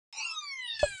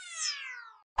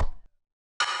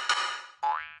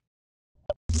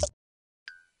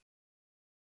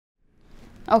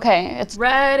Okay, it's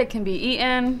red, it can be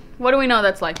eaten. What do we know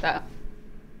that's like that?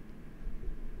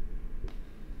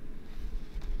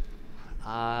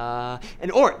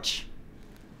 An orange.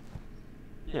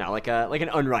 You know, like an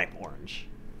unripe orange.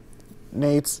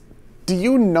 Nate, do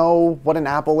you know what an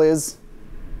apple is?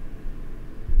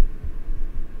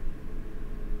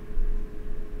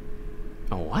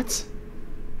 A what?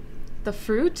 The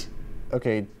fruit?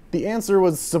 Okay, the answer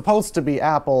was supposed to be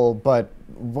apple, but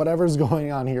whatever's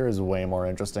going on here is way more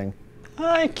interesting.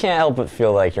 I can't help but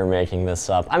feel like you're making this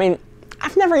up. I mean,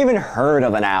 I've never even heard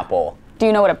of an apple. Do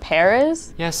you know what a pear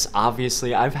is? Yes,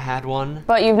 obviously, I've had one.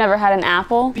 But you've never had an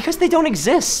apple? Because they don't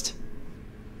exist.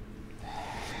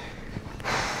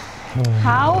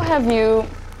 How have you...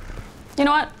 You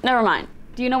know what? Never mind.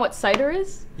 Do you know what cider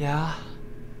is? Yeah.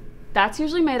 That's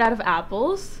usually made out of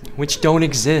apples. Which don't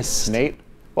exist. Nate,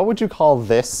 what would you call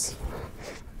this?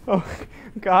 Oh,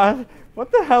 God.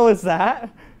 What the hell is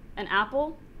that? An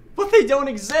apple? But they don't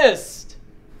exist!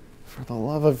 For the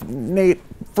love of Nate,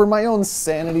 for my own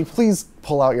sanity, please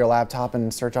pull out your laptop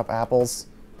and search up apples.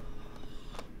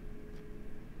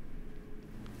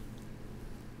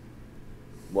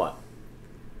 What?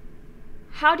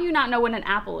 How do you not know what an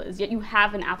apple is, yet you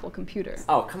have an Apple computer?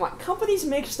 Oh, come on. Companies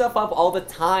make stuff up all the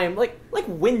time, like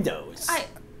Windows.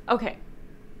 Okay.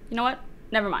 You know what?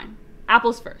 Never mind.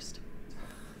 Apples first.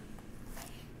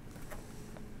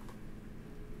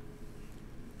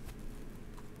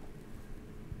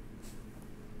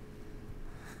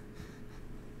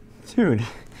 Dude,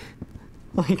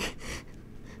 like,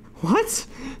 what?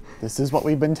 This is what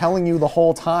we've been telling you the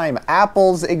whole time.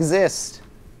 Apples exist.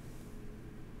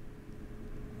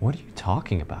 What are you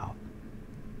talking about?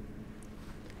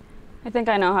 I think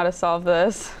I know how to solve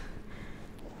this.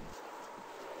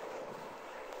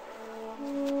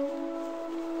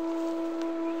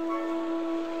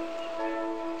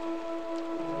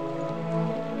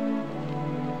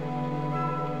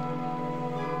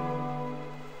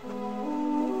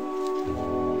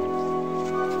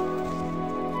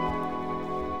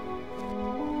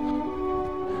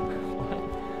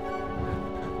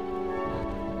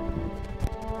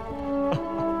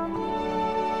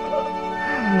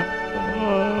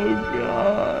 Oh,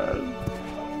 God.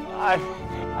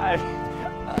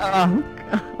 Oh,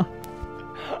 God.